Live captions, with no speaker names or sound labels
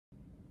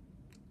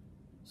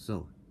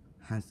So,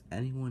 has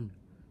anyone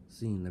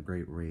seen The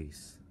Great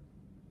Race?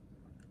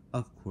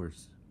 Of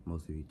course,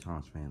 most of you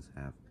Thomas fans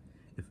have.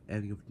 If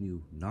any of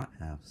you not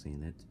have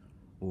seen it,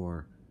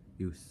 or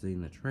you've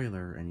seen the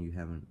trailer and you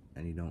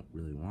don't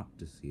really want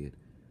to see it,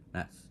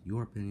 that's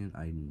your opinion.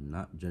 I'm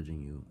not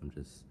judging you. I'm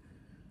just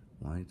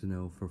wanting to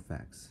know for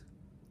facts.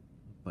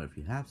 But if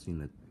you have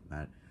seen it,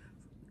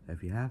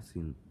 if you have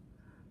seen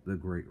The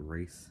Great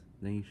Race,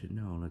 then you should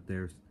know that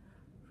there's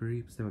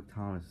 3 specific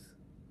Thomas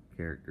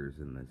characters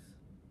in this,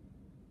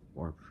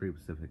 or 3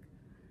 specific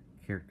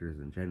characters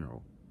in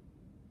general,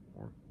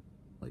 or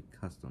like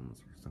customs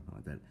or something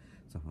like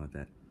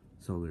that.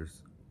 So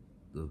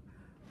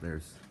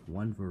there's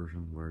one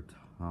version where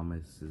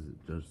Thomas is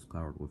just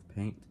covered with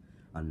paint,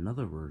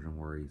 another version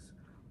where he's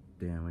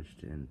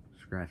damaged and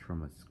scratched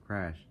from a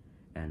crash,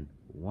 and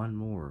one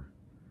more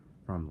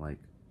from like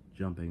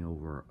jumping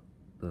over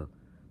the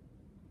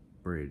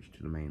bridge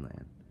to the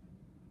mainland.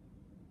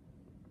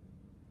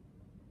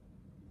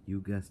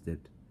 You guessed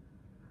it.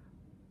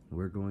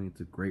 We're going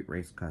into Great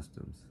Race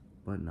Customs,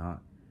 but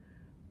not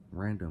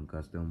random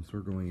customs.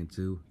 We're going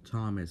into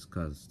Thomas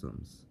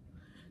Customs.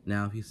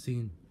 Now, if you've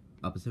seen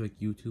a Pacific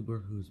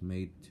YouTuber who's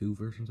made 2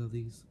 versions of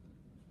these,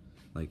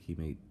 like he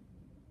made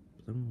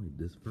something like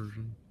this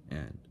version,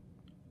 and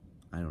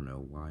I don't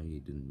know why he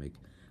didn't make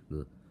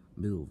the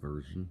middle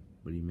version,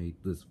 but he made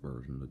this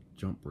version, the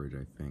jump bridge,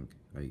 I think,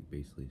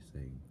 basically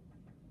saying.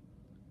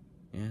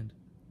 And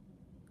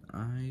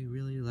I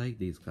really like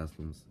these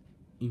customs,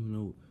 even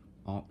though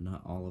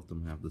not all of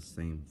them have the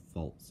same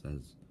faults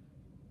as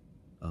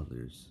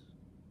others.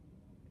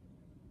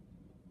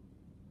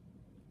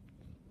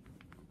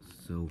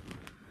 So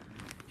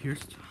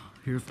here's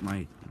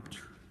my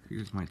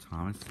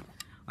Thomas.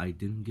 I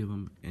didn't give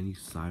him any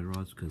side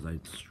rods because I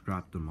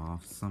strapped them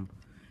off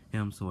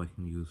him so I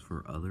can use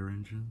for other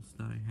engines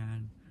that I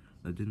had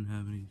that didn't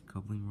have any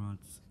coupling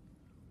rods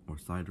or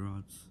side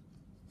rods.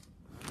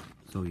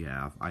 So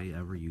yeah, if I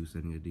ever use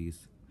any of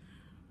these,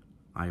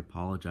 I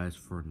apologize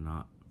for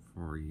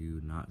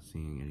you not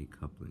seeing any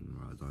coupling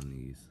rods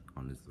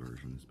on this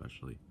version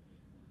especially.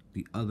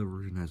 The other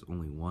version has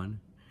only one,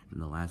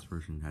 and the last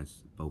version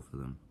has both of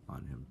them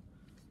on him.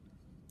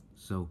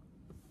 So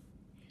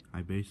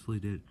I basically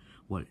did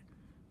what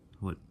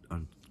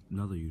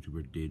another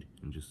YouTuber did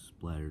and just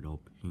splattered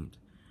all paint.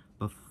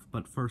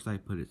 But first I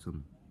put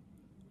some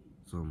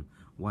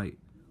white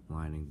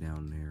lining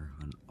down there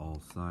on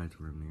all sides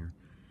around there,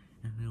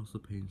 and I also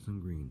painted some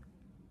green.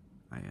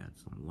 I add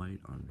some white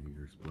on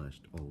here,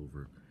 splashed all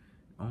over.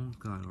 Almost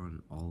got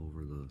on all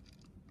over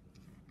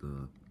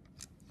the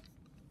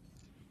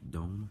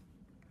dome.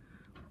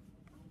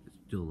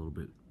 It's still a little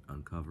bit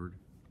uncovered.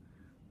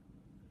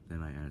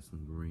 Then I add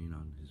some green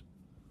on his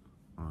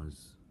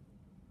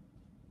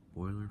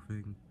boiler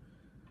thing,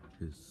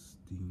 his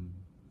steam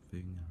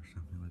thing or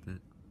something like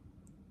that.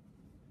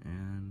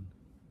 And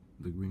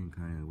the green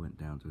kind of went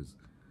down to his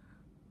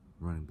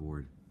running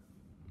board.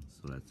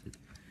 So that's it.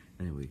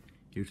 Anyway,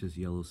 here's his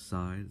yellow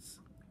sides,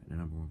 and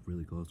everyone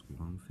really goes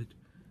along with it.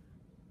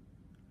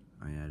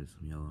 I added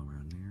some yellow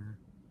around there,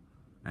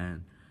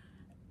 and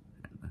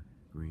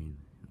green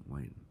and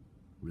white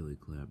really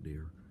collabed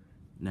there.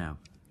 Now,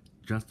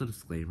 just a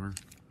disclaimer,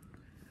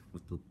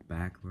 with the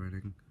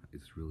backlighting,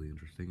 it's really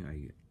interesting.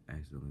 I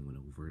accidentally went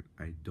over it.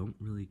 I don't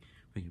really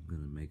think I'm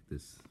gonna make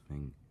this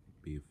thing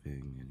be a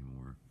thing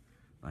anymore.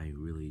 I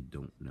really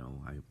don't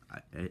know.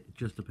 It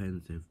just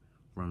depends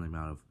from the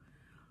amount of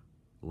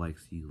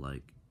likes you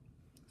like.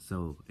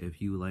 So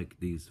if you like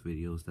these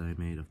videos that I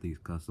made of these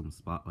custom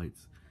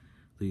spotlights,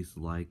 please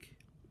like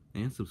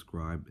and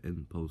subscribe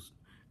and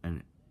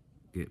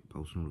get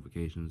post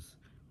notifications,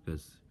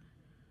 because,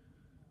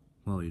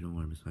 well, you don't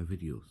want to miss my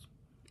videos.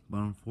 But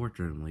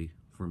unfortunately,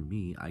 for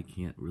me, I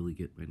can't really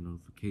get my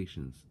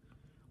notifications.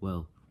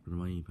 Well, for the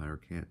Money Powder,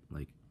 can't,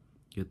 like,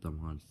 get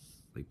them on,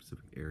 like,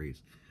 specific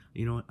areas.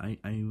 You know what, I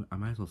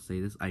might as well say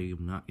this, I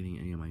am not getting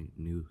any of my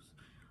news.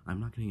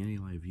 I'm not getting any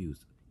of my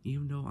views.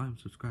 Even though I'm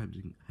subscribed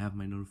and have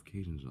my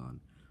notifications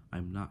on,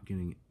 I'm not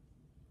getting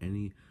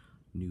any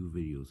new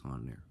videos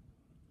on there.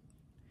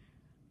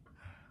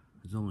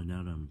 It's only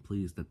now that I'm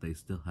pleased that they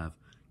still have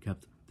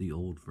kept the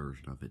old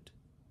version of it,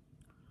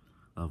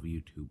 of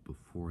YouTube,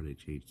 before they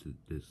changed to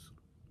this.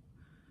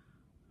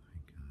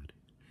 Thank God.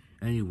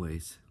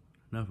 Anyways,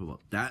 enough about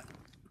that.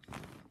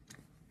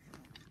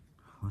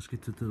 Let's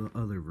get to the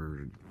other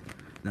version.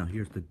 Now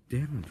here's the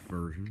damaged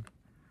version,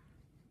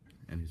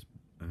 and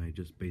I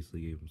just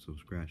basically gave him some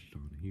scratches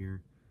on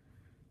here.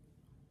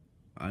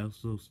 I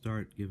also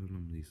start giving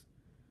him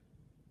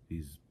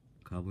these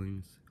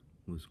couplings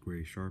with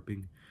gray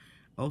sharping.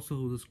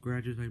 Also, the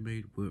scratches I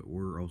made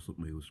were also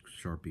made with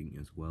sharping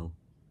as well.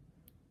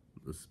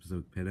 The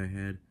specific pen I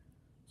had,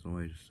 so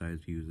I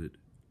decided to use it.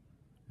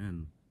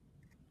 And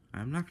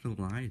I'm not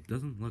gonna lie, it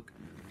doesn't look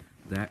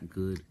that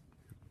good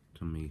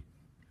to me.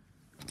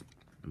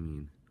 I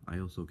mean, I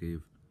also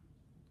gave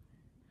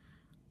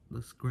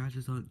the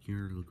scratches on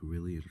here look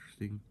really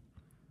interesting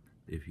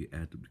if you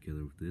add them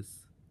together with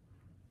this.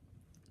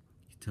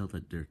 You tell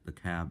that the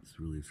cab's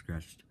really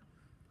scratched.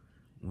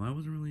 Well, I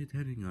wasn't really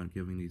intending on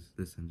giving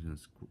this engine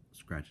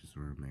scratches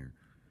around there,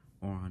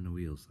 or on the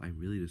wheels. I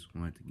really just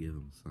wanted to give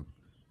them some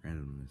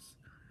randomness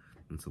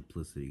and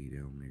simplicity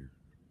down there.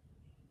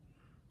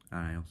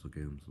 And I also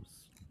gave them some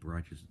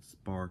righteous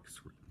sparks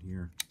right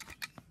here.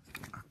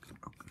 Okay.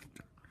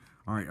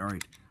 Alright,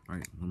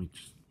 let me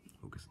just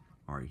focus.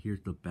 Alright,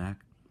 here's the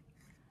back.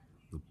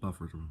 The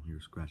buffers on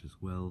here scratch as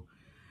well.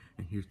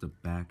 And here's the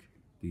back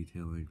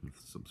detailing with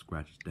some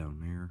scratches down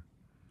there.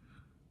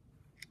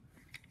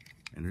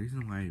 And the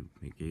reason why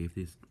I gave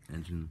this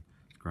engine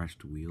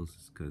scratched wheels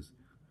is because,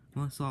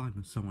 well, I saw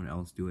someone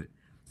else do it.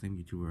 Same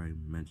YouTuber I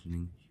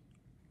mentioned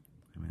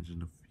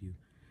a few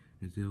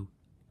minutes ago.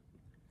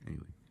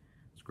 Anyway,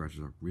 scratches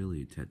are really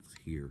intense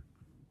here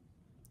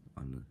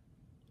on the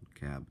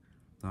cab.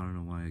 I don't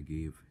know why I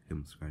gave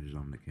him scratches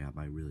on the cab.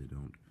 I really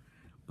don't.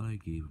 But I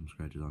gave him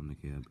scratches on the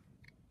cab.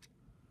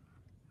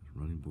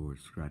 Running board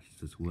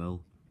scratches as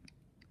well.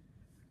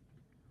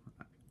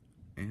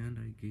 And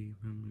I gave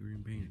him the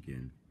green paint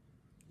again.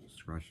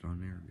 Scratched on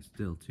there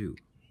still too.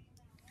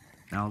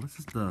 Now this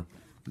is the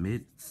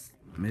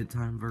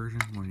mid-time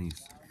version when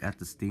he's at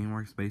the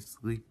Steamworks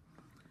basically.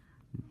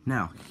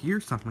 Now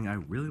here's something I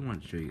really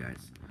want to show you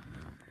guys.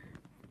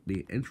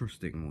 The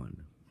interesting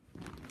one.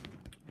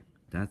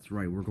 That's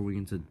right, we're going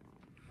into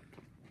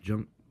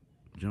jump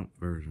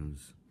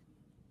versions.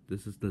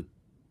 This is the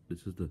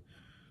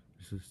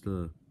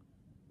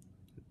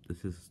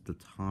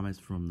Thomas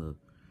from the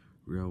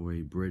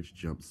Railway Bridge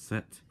jump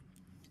set.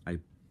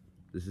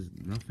 This is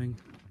nothing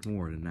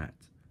more than that,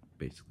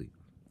 basically.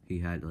 He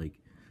had like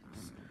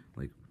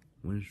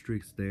wind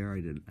streaks there.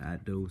 I didn't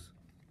add those.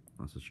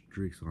 Lots of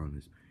streaks on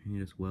his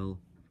paint as well.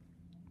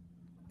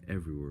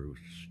 Everywhere was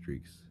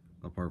streaks,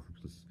 apart from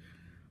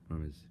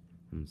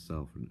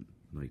himself and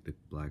like the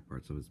black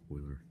parts of his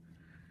boiler.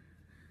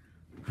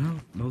 Well,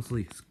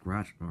 mostly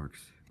scratch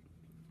marks,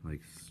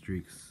 like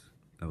streaks.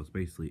 That was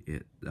basically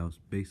it. That was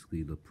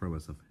basically the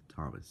premise of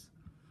Thomas.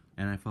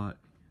 And I thought,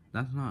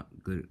 that's not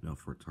good enough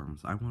for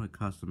Thomas. I want to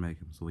custom make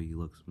him so he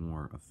looks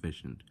more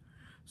efficient.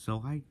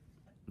 So I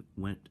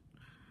went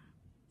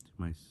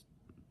to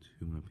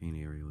my paint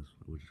area,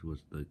 which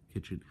was the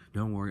kitchen.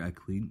 Don't worry, I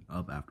cleaned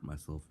up after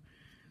myself.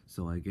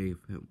 So I gave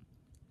him.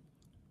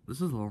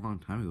 This is a long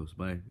time ago,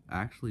 but I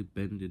actually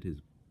bended his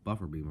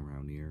buffer beam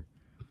around here.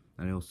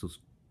 And I also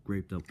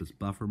scraped up his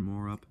buffer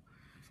more up.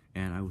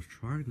 And I was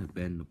trying to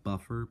bend the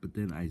buffer, but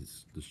then I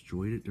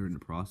destroyed it during the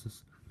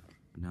process.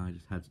 Now I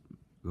just had to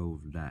go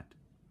with that.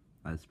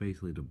 That's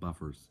basically the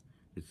buffers.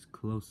 It's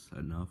close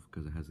enough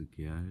because it has a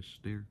gash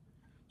there.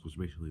 So it's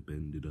basically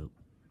bended up.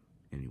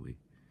 Anyway,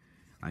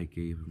 I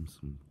gave him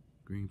some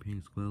green paint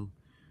as well.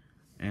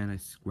 And I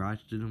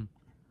scratched him.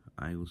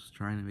 I was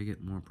trying to make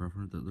it more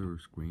prevalent that there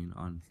was green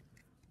on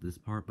this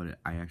part, but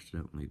I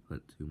accidentally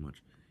put too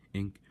much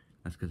ink.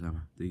 That's because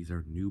these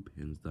are new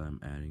pins that I'm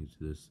adding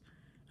to this.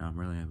 And I'm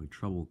really having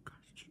trouble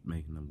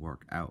making them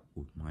work out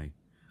with my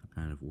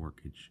kind of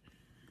workage.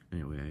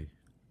 Anyway,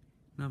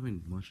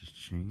 nothing much has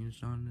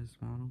changed on this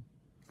model.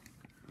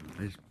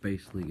 I just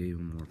basically gave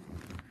him more.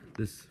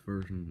 This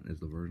version is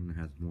the version that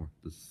has more,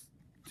 this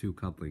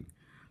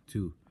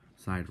two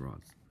side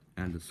rods.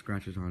 And the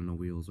scratches on the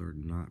wheels are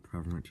not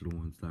prevalent to the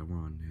ones that were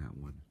on that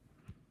one.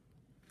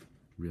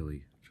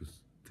 Really,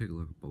 just take a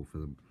look at both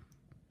of them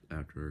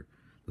after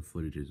the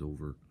footage is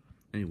over.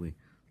 Anyway,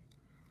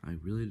 I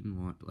really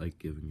didn't want like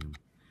giving him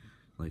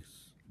like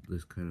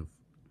this kind of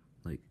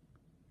like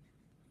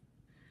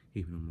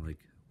keeping him like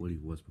what he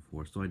was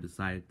before. So I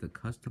decided to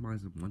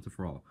customize him once and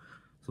for all.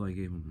 So I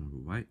gave him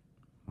a white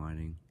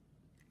lining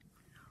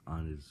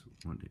on his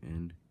front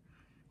end.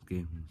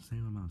 Gave him the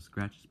same amount of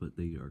scratches, but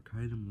they are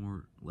kind of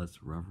more less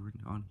reverent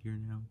on here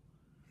now.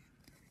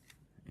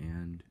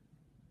 And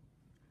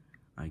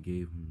I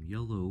gave him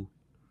yellow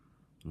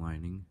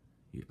lining,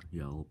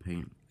 yellow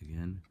paint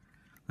again,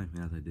 like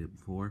as I did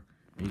before.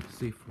 And you can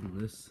see from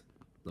this,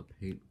 the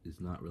paint is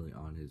not really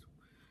on his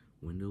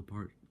window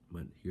part,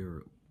 but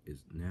here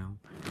is now,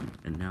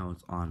 and now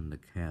it's on the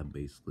cab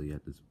basically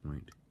at this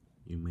point.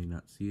 You may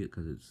not see it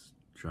because it's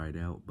dried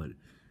out, but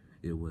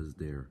it was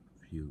there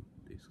a few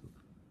days ago.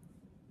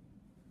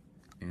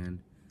 And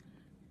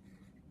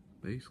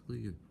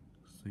basically the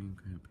same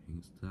kind of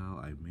paint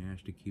style. I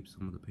managed to keep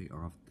some of the paint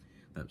off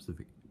that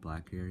specific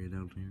black area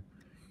down there,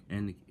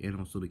 and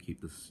also to keep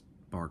the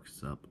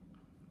sparks up,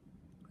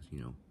 because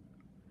you know.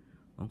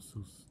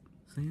 Also,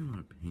 same amount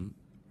of paint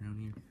down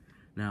here.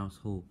 Now this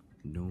whole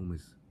dome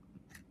is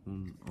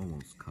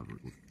almost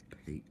covered with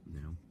paint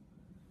now.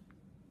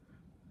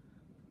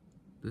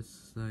 This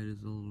side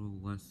is a little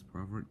less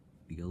prevalent.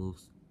 The yellow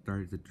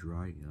started to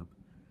dry up.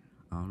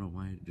 I don't know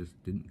why it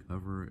just didn't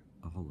cover it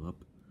all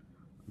up.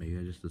 Maybe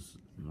I just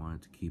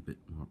wanted to keep it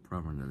more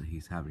prevalent that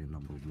he's having a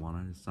number 1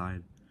 on his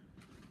side.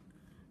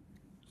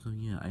 So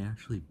yeah, I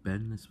actually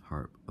bent this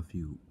part a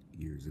few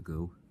years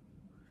ago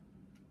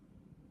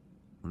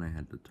when I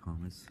had the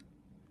Thomas.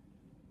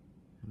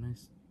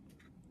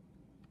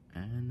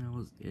 And that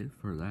was it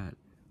for that.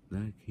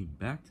 Then I came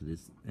back to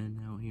this, and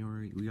now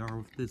here we are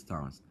with this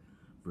Thomas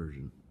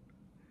version.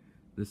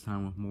 This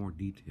time with more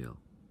detail.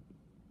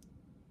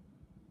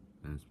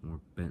 and it's more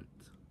bent.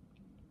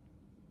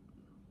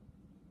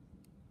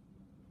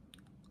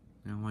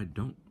 Now I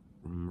don't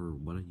remember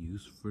what I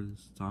used for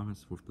this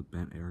Thomas with the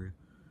bent area.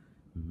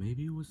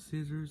 Maybe it was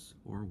scissors,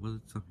 or was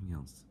it something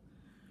else?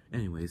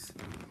 Anyways,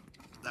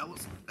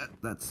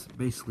 that's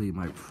basically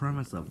my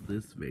premise of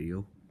this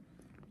video.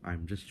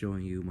 I'm just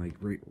showing you my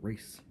Great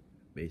Race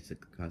basic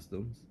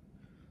customs,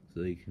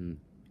 so you can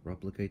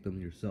replicate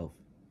them yourself.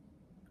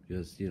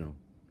 Because, you know,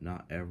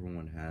 not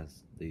everyone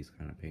has these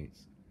kind of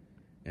paints.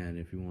 And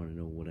if you want to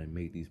know what I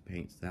made these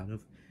paints out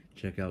of,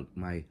 check out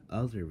my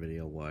other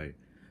video where I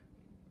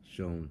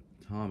shown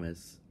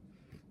Thomas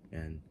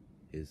and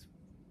his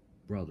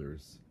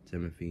brothers,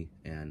 Timothy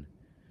and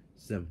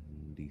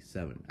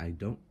 77. I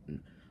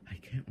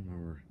can't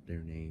remember their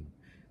name.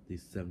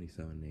 These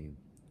 77 name.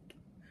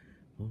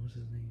 What was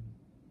his name?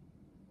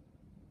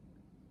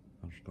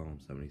 I'll just call him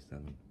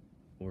 77.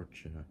 Or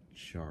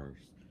Charles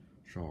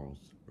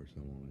or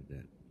someone like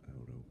that. I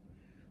don't know.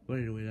 But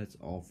anyway, that's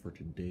all for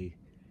today.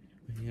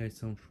 Thank you guys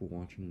so much for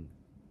watching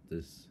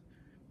this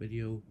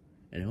video,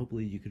 and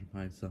hopefully you can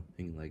find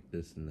something like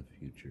this in the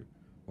future,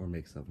 or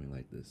make something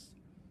like this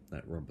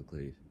that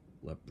replicates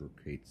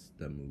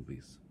the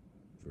movie's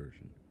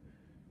version.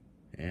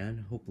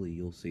 And hopefully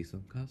you'll see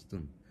some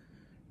custom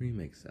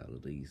remakes out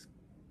of these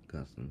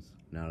customs.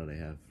 Now that I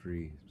have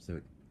 3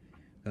 specific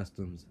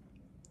customs,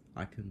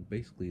 I can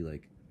basically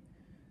like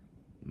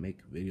make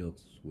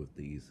videos with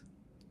these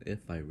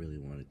if I really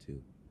wanted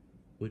to,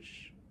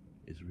 which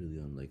is really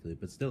unlikely,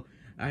 but still,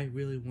 I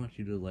really want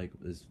you to like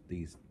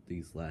these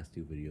last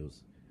 2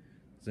 videos,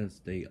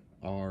 since they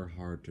are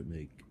hard to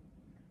make.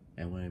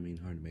 And when I mean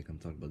hard to make, I'm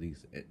talking about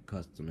these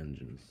custom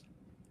engines,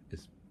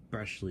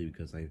 especially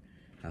because I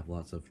have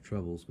lots of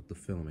troubles with the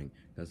filming,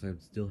 because I'm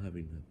still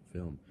having to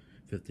film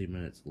 15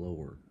 minutes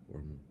lower,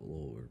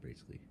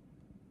 basically.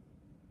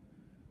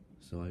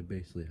 So I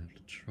basically have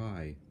to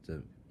try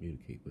to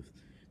communicate with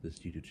this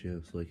YouTube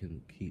channel so I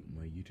can keep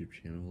my YouTube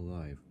channel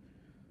alive.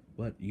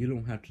 But you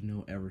don't have to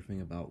know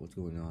everything about what's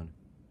going on,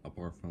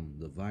 apart from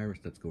the virus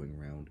that's going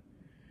around,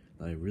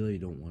 that I really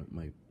don't want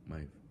my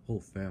whole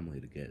family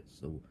to get,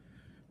 so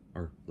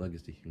our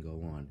legacy can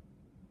go on.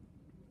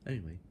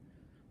 Anyway,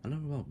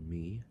 enough about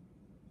me.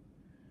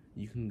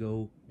 You can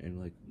go and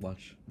like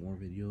watch more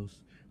videos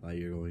while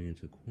you're going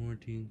into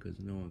quarantine, because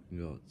no one can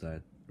go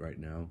outside right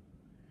now.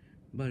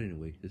 But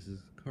anyway, this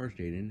is Cars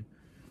Jaden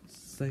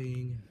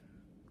saying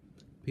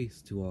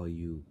peace to all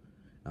you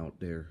out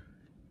there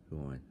who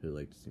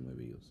like to see my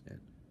videos, and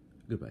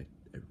goodbye,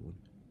 everyone.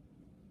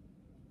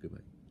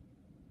 Goodbye.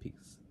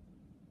 Peace.